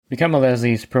Become a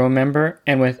Leslie's Pro member,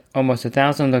 and with almost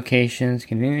 1,000 locations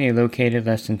conveniently located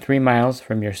less than 3 miles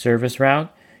from your service route,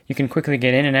 you can quickly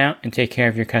get in and out and take care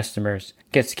of your customers.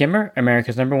 Get Skimmer,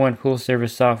 America's #1 pool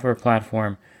service software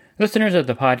platform. Listeners of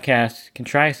the podcast can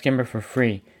try Skimmer for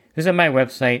free. Visit my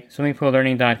website,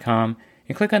 swimmingpoollearning.com,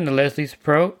 and click on the Leslie's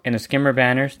Pro and the Skimmer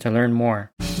banners to learn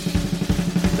more. The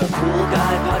Pool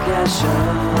Guy Podcast Show.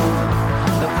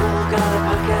 The Pool Guy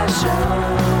Podcast Show.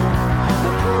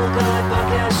 The Pool Guy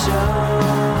Podcast Show.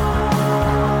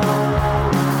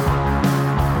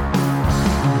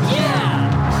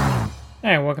 Yeah!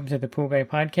 Hi, welcome to the Pool Guy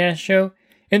Podcast Show.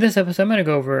 In this episode, I'm going to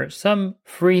go over some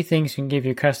free things you can give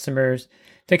your customers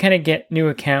to kind of get new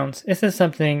accounts. This is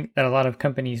something that a lot of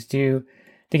companies do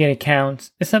to get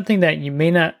accounts. It's something that you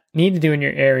may not need to do in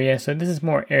your area, so this is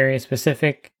more area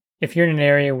specific. If you're in an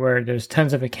area where there's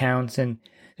tons of accounts and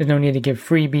there's no need to give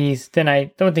freebies, then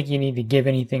I don't think you need to give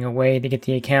anything away to get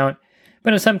the account.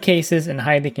 But in some cases, in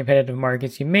highly competitive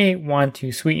markets, you may want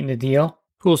to sweeten the deal.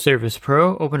 Pool Service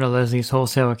Pro. Open a Leslie's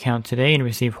wholesale account today and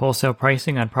receive wholesale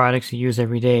pricing on products you use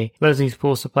every day. Leslie's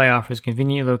Pool Supply offers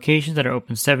convenient locations that are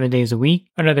open 7 days a week.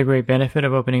 Another great benefit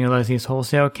of opening a Leslie's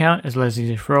wholesale account is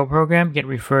Leslie's referral program. Get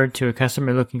referred to a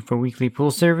customer looking for weekly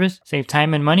pool service. Save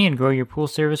time and money and grow your pool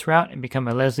service route and become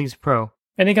a Leslie's Pro.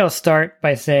 I think I'll start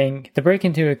by saying to break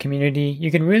into a community, you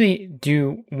can really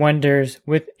do wonders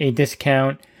with a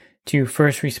discount to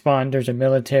first responders or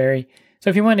military. So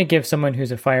if you want to give someone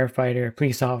who's a firefighter, a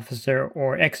police officer,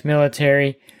 or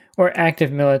ex-military, or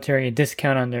active military a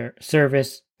discount on their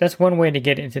service, that's one way to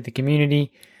get into the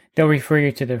community. They'll refer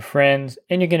you to their friends,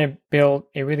 and you're going to build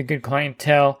a really good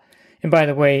clientele. And by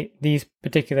the way, these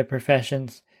particular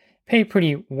professions pay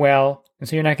pretty well, and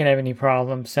so you're not going to have any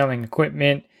problems selling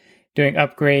equipment, doing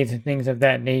upgrades, and things of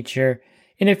that nature.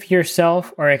 And if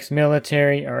yourself are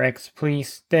ex-military or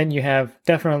ex-police, then you have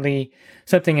definitely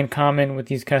something in common with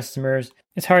these customers.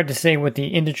 It's hard to say what the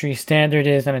industry standard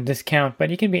is on a discount,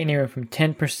 but you can be anywhere from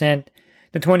 10%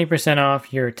 to 20%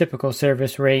 off your typical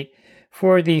service rate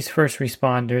for these first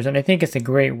responders. And I think it's a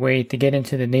great way to get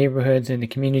into the neighborhoods and the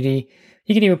community.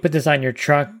 You can even put this on your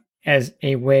truck as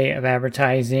a way of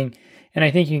advertising. And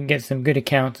I think you can get some good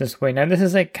accounts this way. Now, this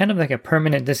is kind of like a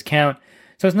permanent discount.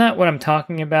 So it's not what I'm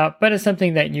talking about, but it's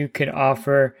something that you could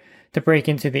offer to break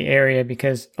into the area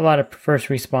because a lot of first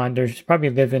responders probably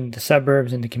live in the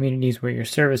suburbs and the communities where you're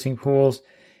servicing pools.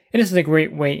 And this is a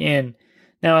great way in.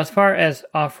 Now, as far as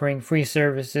offering free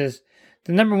services,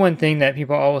 the number one thing that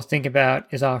people always think about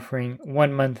is offering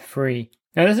 1 month free.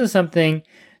 Now, this is something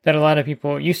that a lot of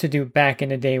people used to do back in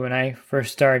the day when I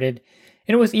first started.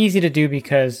 And it was easy to do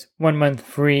because 1 month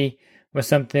free was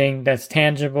something that's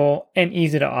tangible and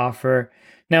easy to offer.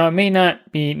 Now, it may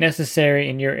not be necessary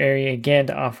in your area again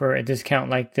to offer a discount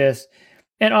like this,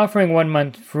 and offering 1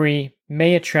 month free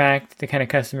may attract the kind of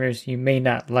customers you may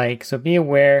not like. So be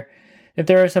aware that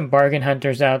there are some bargain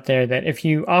hunters out there that if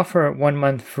you offer 1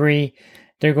 month free,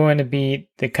 they're going to be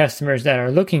the customers that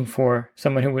are looking for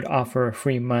someone who would offer a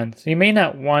free month. So you may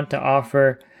not want to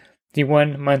offer the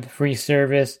 1 month free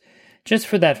service just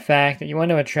for that fact that you want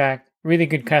to attract really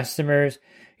good customers.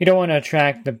 You don't want to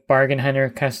attract the bargain hunter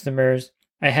customers.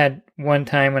 I had one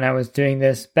time when I was doing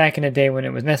this back in the day when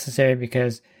it was necessary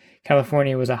because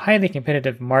California was a highly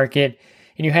competitive market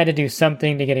and you had to do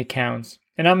something to get accounts.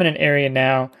 And I'm in an area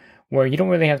now where you don't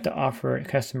really have to offer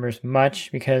customers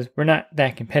much because we're not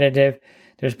that competitive.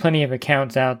 There's plenty of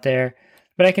accounts out there.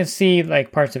 But I can see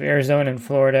like parts of Arizona and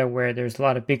Florida where there's a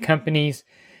lot of big companies.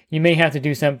 You may have to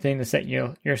do something to set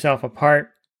yourself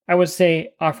apart. I would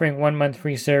say offering 1 month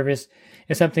free service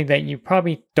is something that you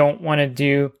probably don't want to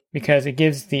do because it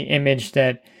gives the image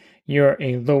that you're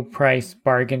a low price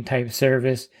bargain type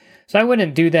service. So I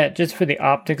wouldn't do that just for the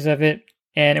optics of it.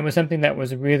 And it was something that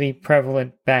was really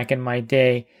prevalent back in my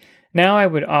day. Now I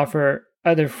would offer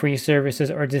other free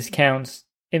services or discounts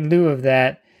in lieu of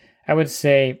that. I would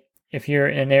say if you're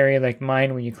in an area like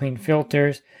mine where you clean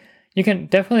filters, you can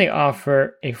definitely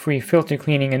offer a free filter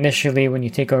cleaning initially when you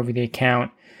take over the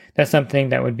account. That's something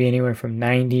that would be anywhere from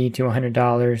 $90 to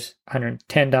 $100,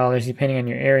 $110, depending on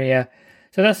your area.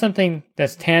 So that's something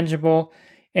that's tangible.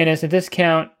 And it's a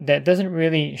discount that doesn't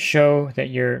really show that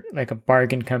you're like a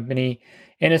bargain company.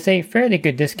 And it's a fairly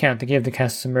good discount to give the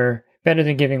customer, better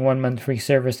than giving 1 month free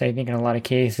service, I think, in a lot of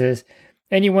cases.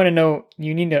 And you want to know,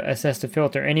 you need to assess the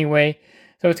filter anyway.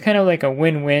 So it's kind of like a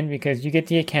win-win because you get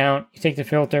the account, you take the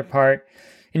filter apart,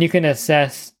 and you can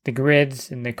assess the grids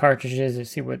and the cartridges to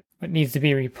see what needs to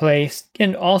be replaced.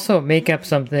 And also make up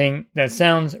something that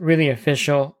sounds really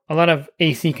official. A lot of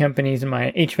AC companies and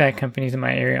HVAC companies in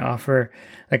my area offer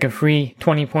like a free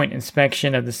 20-point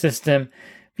inspection of the system.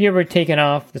 If you ever taken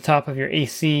off the top of your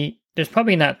AC, there's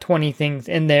probably not 20 things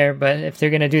in there, but if they're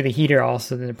going to do the heater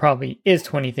also, then there probably is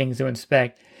 20 things to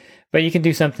inspect. But you can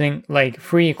do something like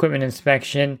free equipment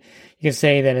inspection. You can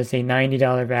say that it's a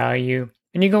 $90 value.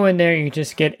 And you go in there, you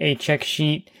just get a check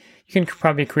sheet. You can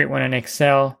probably create one in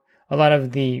Excel. A lot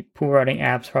of the pool routing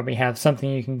apps probably have something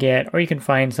you can get, or you can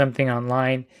find something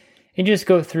online. And just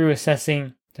go through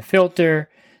assessing the filter,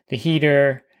 the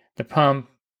heater, the pump,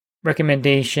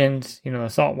 recommendations, the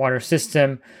saltwater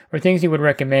system, or things you would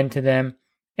recommend to them.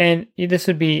 And this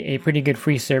would be a pretty good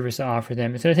free service to offer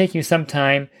them. It's going to take you some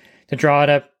time to draw it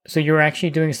up, so you're actually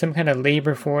doing some kind of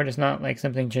labor for it. It's not like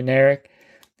something generic.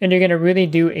 And you're going to really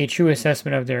do a true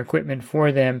assessment of their equipment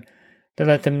for them to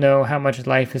let them know how much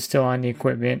life is still on the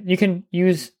equipment. You can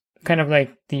use kind of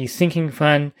like the sinking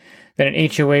fund that an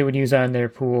HOA would use on their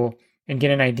pool and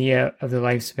get an idea of the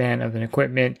lifespan of an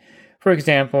equipment. For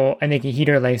example, I think a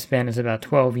heater lifespan is about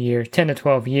 12 years, 10 to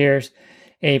 12 years.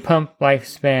 A pump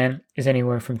lifespan is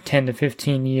anywhere from 10 to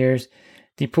 15 years.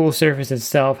 The pool surface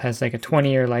itself has like a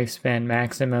 20-year lifespan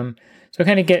maximum. So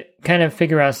kind of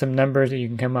figure out some numbers that you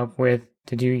can come up with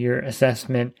to do your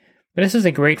assessment. But this is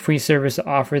a great free service to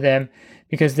offer them,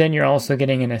 because then you're also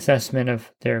getting an assessment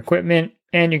of their equipment,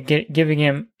 and you're giving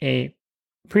them a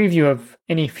preview of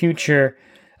any future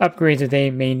upgrades that they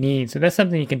may need. So that's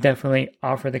something you can definitely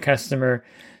offer the customer.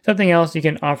 Something else you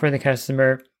can offer the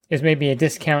customer is maybe a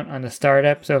discount on the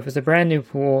startup. So if it's a brand new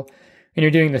pool and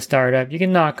you're doing the startup, you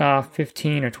can knock off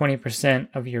 15 or 20%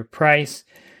 of your price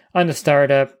on the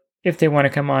startup if they want to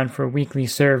come on for a weekly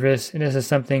service. And this is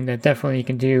something that definitely you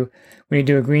can do when you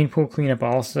do a green pool cleanup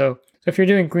also. So if you're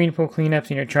doing green pool cleanups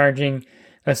and you're charging,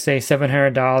 let's say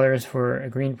 $700 for a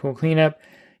green pool cleanup,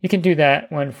 you can do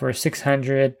that one for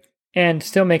 $600 and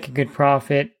still make a good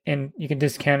profit, and you can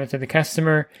discount it to the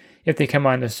customer if they come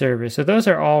on the service. So those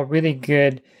are all really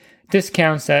good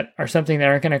discounts that are something that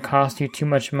aren't going to cost you too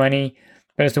much money,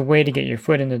 but it's a way to get your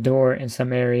foot in the door in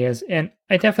some areas. And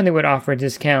I definitely would offer a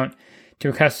discount to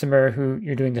a customer who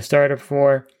you're doing the startup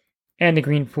for and the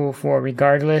green pool for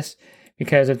regardless,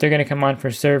 because if they're going to come on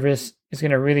for service, it's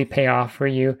going to really pay off for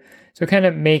you. So kind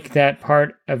of make that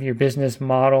part of your business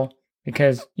model,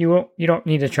 because you don't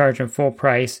need to charge them full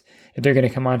price if they're going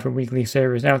to come on for weekly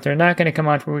service. Now, if they're not going to come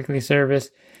on for weekly service,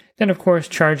 then of course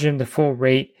charge them the full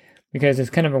rate, because it's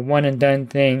kind of a one and done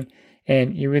thing,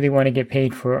 and you really want to get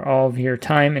paid for all of your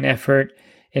time and effort,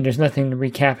 and there's nothing to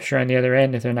recapture on the other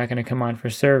end if they're not going to come on for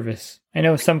service. I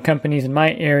know some companies in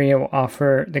my area will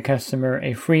offer the customer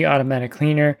a free automatic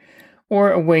cleaner,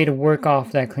 or a way to work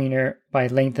off that cleaner by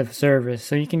length of service.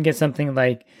 So you can get something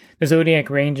like the Zodiac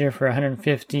Ranger for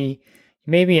 $150,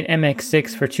 maybe an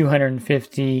MX6 for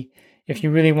 $250. If you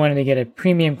really wanted to get a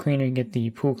premium cleaner, you get the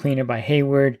Pool Cleaner by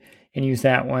Hayward and use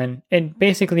that one. And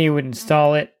basically you would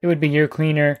install it. It would be your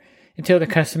cleaner until the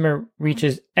customer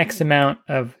reaches X amount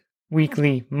of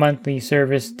weekly, monthly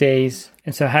service days.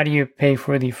 And so how do you pay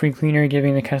for the free cleaner you're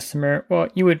giving the customer? Well,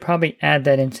 you would probably add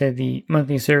that into the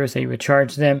monthly service that you would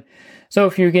charge them. So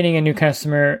if you're getting a new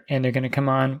customer and they're going to come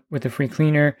on with a free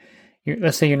cleaner,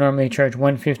 let's say you normally charge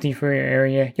 $150 for your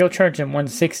area, you'll charge them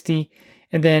 $160.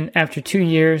 And then after 2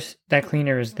 years, that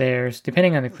cleaner is theirs.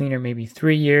 Depending on the cleaner, maybe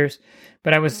 3 years.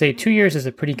 But I would say 2 years is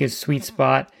a pretty good sweet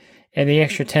spot. And the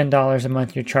extra $10 a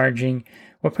month you're charging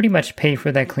will pretty much pay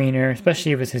for that cleaner,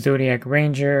 especially if it's a Zodiac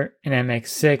Ranger, an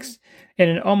MX6, and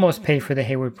it almost pay for the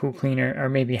Hayward Pool Cleaner, or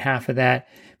maybe half of that.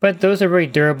 But those are very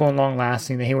durable and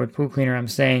long-lasting, the Hayward Pool Cleaner, I'm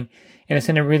saying, and it's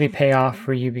going to really pay off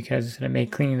for you, because it's going to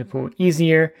make cleaning the pool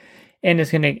easier, and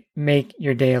it's going to make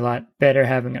your day a lot better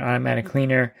having an automatic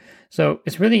cleaner. So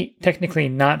it's really technically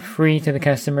not free to the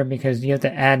customer, because you have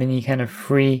to add any kind of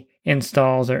free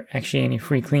installs, or actually any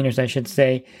free cleaners, I should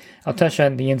say. I'll touch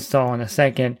on the install in a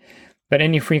second. But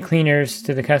any free cleaners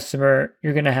to the customer,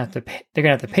 they're going to have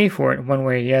to pay for it one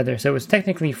way or the other. So it's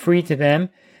technically free to them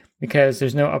because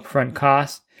there's no upfront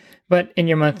cost. But in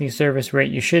your monthly service rate,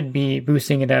 you should be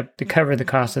boosting it up to cover the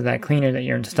cost of that cleaner that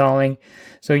you're installing.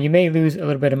 So you may lose a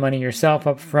little bit of money yourself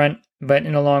up front, but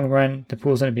in the long run, the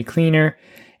pool's going to be cleaner.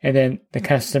 And then the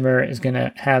customer is going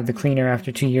to have the cleaner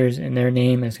after 2 years in their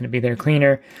name, and it's going to be their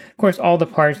cleaner. Of course, all the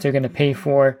parts they're going to pay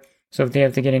for. So if they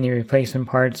have to get any replacement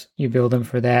parts, you bill them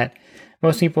for that.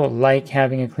 Most people like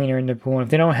having a cleaner in their pool. And if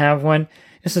they don't have one,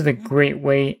 this is a great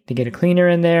way to get a cleaner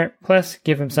in there. Plus,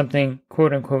 give them something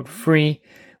quote unquote free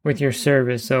with your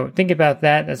service. So think about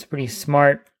that. That's pretty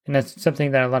smart. And that's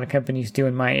something that a lot of companies do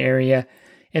in my area.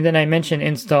 And then I mentioned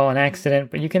install an accident,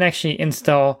 but you can actually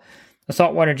install a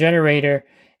saltwater generator.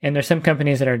 And there's some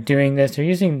companies that are doing this. They're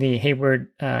using the Hayward,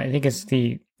 I think it's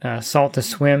the Salt to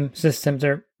Swim systems.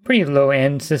 They're pretty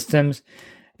low-end systems.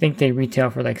 I think they retail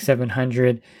for like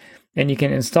 $700. And you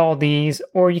can install these,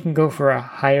 or you can go for a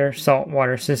higher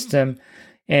saltwater system,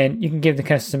 and you can give the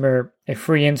customer a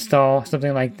free install.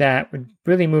 Something like that would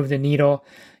really move the needle.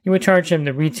 You would charge them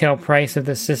the retail price of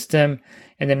the system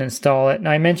and then install it.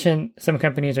 Now, I mentioned some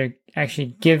companies are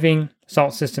actually giving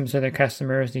salt systems to their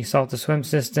customers, these salt to swim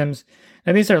systems.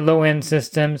 Now, these are low-end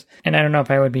systems, and I don't know if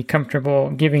I would be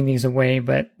comfortable giving these away,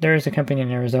 but there is a company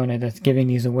in Arizona that's giving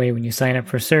these away when you sign up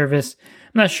for service.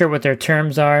 I'm not sure what their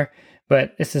terms are,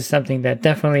 but this is something that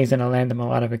definitely is going to land them a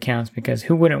lot of accounts, because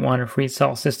who wouldn't want a free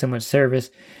salt system with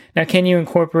service? Now, can you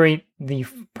incorporate the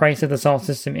price of the salt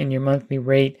system in your monthly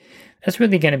rate? That's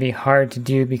really going to be hard to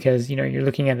do, because, you're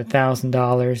looking at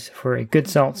 $1,000 for a good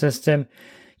salt system.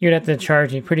 You'd have to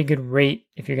charge a pretty good rate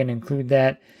if you're going to include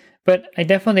that. But I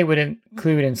definitely would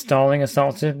include installing a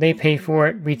salt system. They pay for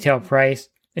it, retail price,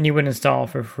 and you would install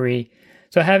for free.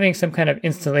 So having some kind of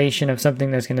installation of something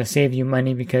that's going to save you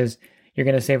money, because you're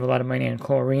going to save a lot of money on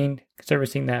chlorine,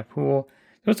 servicing that pool.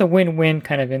 So it's a win-win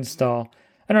kind of install.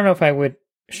 I don't know if I would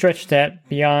stretch that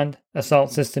beyond a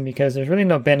salt system, because there's really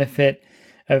no benefit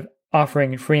of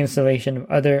offering free installation of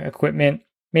other equipment,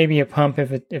 maybe a pump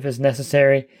if it's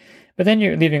necessary. But then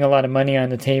you're leaving a lot of money on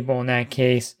the table in that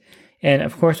case. And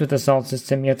of course, with the salt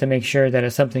system, you have to make sure that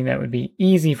it's something that would be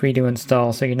easy for you to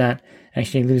install, so you're not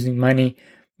actually losing money.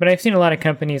 But I've seen a lot of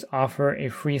companies offer a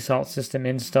free salt system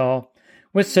install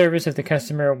with service if the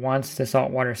customer wants the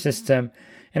saltwater system.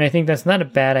 And I think that's not a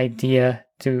bad idea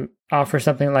to offer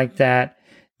something like that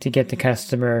to get the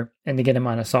customer and to get them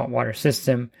on a saltwater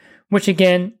system, which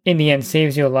again, in the end,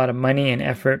 saves you a lot of money and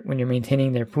effort when you're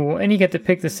maintaining their pool. And you get to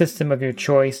pick the system of your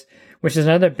choice, which is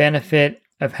another benefit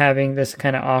of having this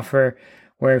kind of offer,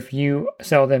 where if you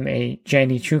sell them a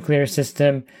Jandy TruClear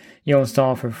system, you'll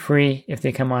install for free if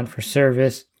they come on for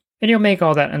service. And you'll make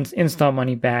all that install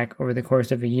money back over the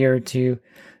course of a year or two,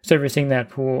 servicing that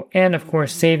pool, and of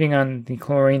course saving on the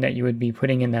chlorine that you would be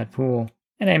putting in that pool.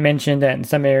 And I mentioned that in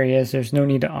some areas there's no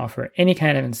need to offer any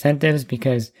kind of incentives,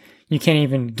 because you can't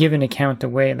even give an account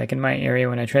away. Like in my area,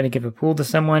 when I try to give a pool to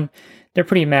someone, they're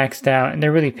pretty maxed out and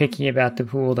they're really picky about the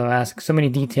pool. They'll ask so many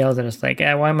details that it's like,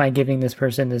 why am I giving this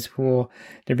person this pool?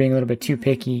 They're being a little bit too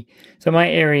picky. So my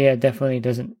area definitely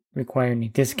doesn't require any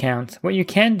discounts. What you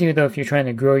can do, though, if you're trying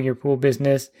to grow your pool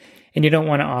business and you don't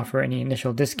want to offer any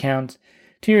initial discounts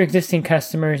to your existing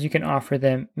customers, you can offer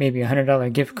them maybe a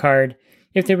 $100 gift card.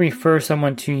 If they refer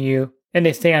someone to you and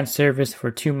they stay on service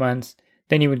for 2 months,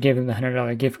 then you would give them the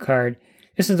 $100 gift card.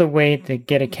 This is a way to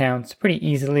get accounts pretty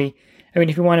easily. I mean,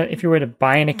 if you were to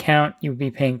buy an account, you would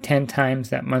be paying 10 times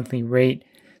that monthly rate.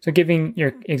 So giving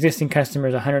your existing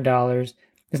customers $100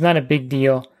 is not a big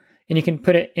deal. And you can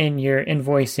put it in your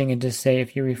invoicing and just say,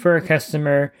 if you refer a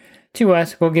customer to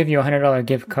us, we'll give you a $100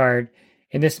 gift card.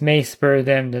 And this may spur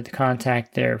them to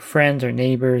contact their friends or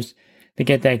neighbors to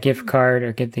get that gift card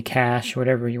or get the cash,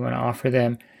 whatever you want to offer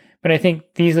them. But I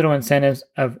think these little incentives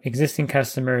of existing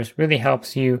customers really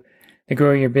helps you to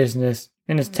grow your business.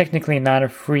 And it's technically not a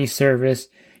free service.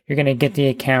 You're going to get the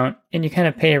account and you kind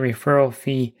of pay a referral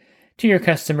fee to your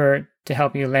customer to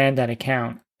help you land that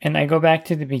account. And I go back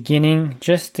to the beginning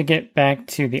just to get back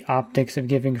to the optics of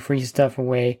giving free stuff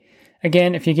away.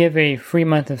 Again, if you give a free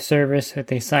month of service, if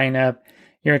they sign up,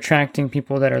 you're attracting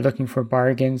people that are looking for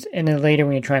bargains. And then later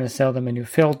when you're trying to sell them a new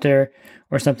filter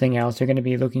or something else, they're going to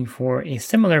be looking for a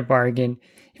similar bargain.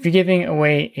 If you're giving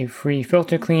away a free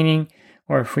filter cleaning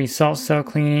or a free salt cell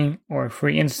cleaning or a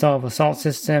free install of a salt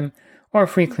system or a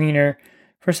free cleaner,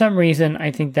 for some reason, I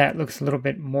think that looks a little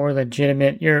bit more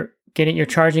legitimate. You're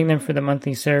charging them for the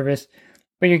monthly service,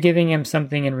 but you're giving them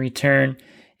something in return.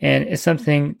 And it's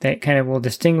something that kind of will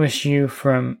distinguish you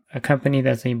from a company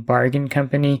that's a bargain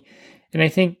company. And I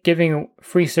think giving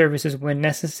free services when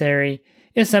necessary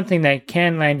is something that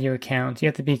can land you accounts. You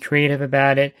have to be creative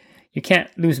about it. You can't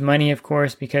lose money, of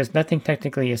course, because nothing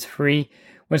technically is free.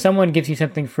 When someone gives you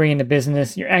something free in the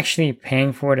business, you're actually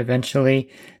paying for it eventually.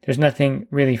 There's nothing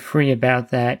really free about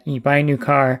that. You buy a new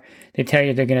car, they tell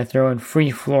you they're going to throw in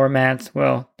free floor mats.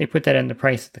 Well, they put that in the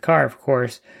price of the car, of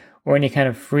course, or any kind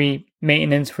of free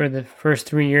maintenance for the first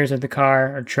 3 years of the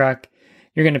car or truck.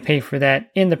 You're going to pay for that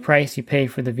in the price you pay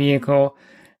for the vehicle.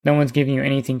 No one's giving you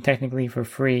anything technically for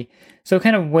free. So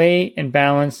kind of weigh and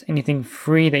balance anything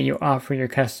free that you offer your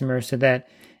customers so that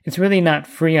it's really not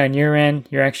free on your end.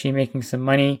 You're actually making some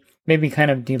money, maybe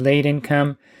kind of delayed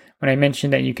income. When I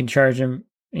mentioned that you can charge them,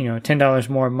 $10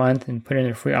 more a month and put in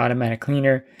a free automatic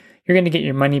cleaner, you're going to get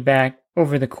your money back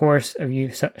over the course of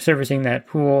you servicing that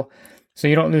pool. So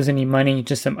you don't lose any money,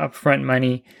 just some upfront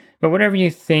money. But whatever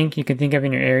you can think of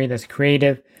in your area that's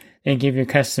creative, and give your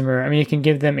customer, you can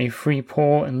give them a free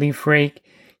pole and leaf rake.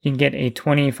 you can get a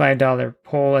 $25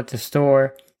 pole at the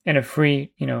store and a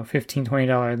free, $15,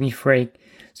 $20 leaf rake.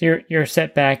 So your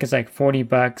setback is like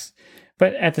 $40.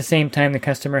 But at the same time, the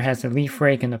customer has the leaf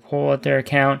rake and the pole at their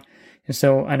account. And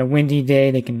so on a windy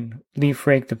day, they can leaf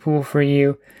rake the pool for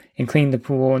you and clean the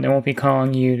pool, and they won't be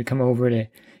calling you to come over to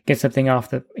get something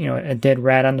off a dead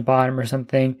rat on the bottom or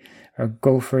something, or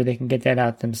gopher. They can get that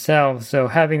out themselves. So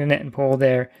having the net and pole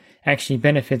there actually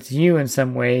benefits you in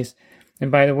some ways.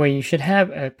 And by the way, you should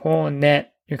have a pole and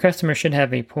net. Your customer should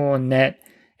have a pole and net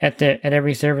at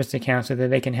every service account so that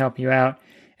they can help you out.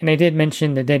 And I did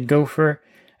mention the dead gopher.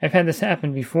 I've had this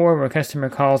happen before where a customer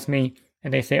calls me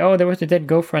and they say, oh, there was a dead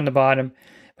gopher on the bottom,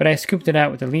 but I scooped it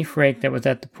out with a leaf rake that was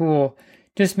at the pool.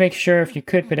 Just make sure if you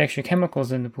could put extra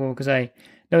chemicals in the pool because I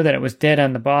know that it was dead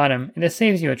on the bottom. And it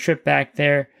saves you a trip back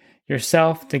there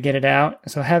yourself to get it out.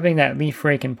 So having that leaf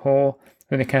rake and pole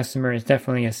for the customer is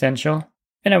definitely essential.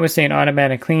 And I would say an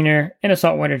automatic cleaner and a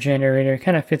saltwater generator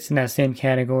kind of fits in that same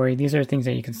category. These are things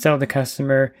that you can sell the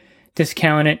customer,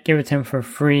 discount it, give it to them for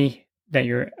free, that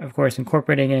you're, of course,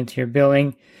 incorporating it into your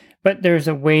billing. But there's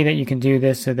a way that you can do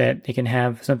this so that they can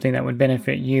have something that would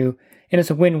benefit you. And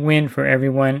it's a win-win for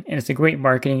everyone. And it's a great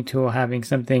marketing tool having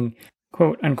something,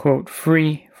 quote unquote,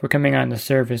 free for coming on the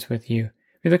service with you. If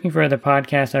you're looking for other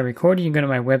podcasts I recorded, you can go to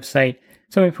my website,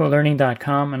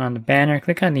 swimmingpoollearning.com, and on the banner,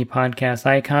 click on the podcast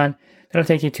icon. That'll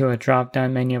take you to a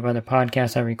drop-down menu of other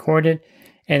podcasts I recorded.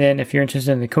 And then if you're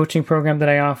interested in the coaching program that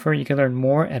I offer, you can learn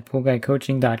more at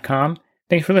poolguycoaching.com.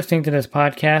 Thanks for listening to this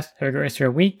podcast. Have a great rest of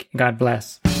your week. God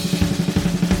bless.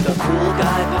 The Pool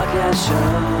Guy Podcast Show.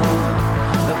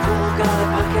 The Pool Guy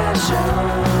Podcast Show.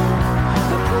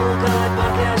 The Pool Guy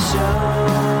Podcast Show.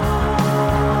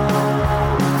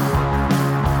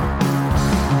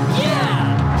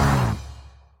 Yeah!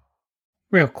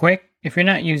 Real quick, if you're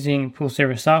not using pool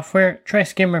service software, try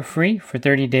Skimmer free for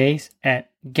 30 days at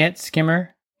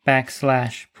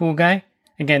getskimmer.com/poolguy.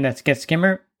 Again, that's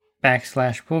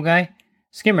getskimmer.com/poolguy.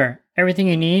 Skimmer, everything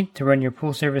you need to run your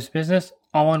pool service business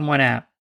all in one app.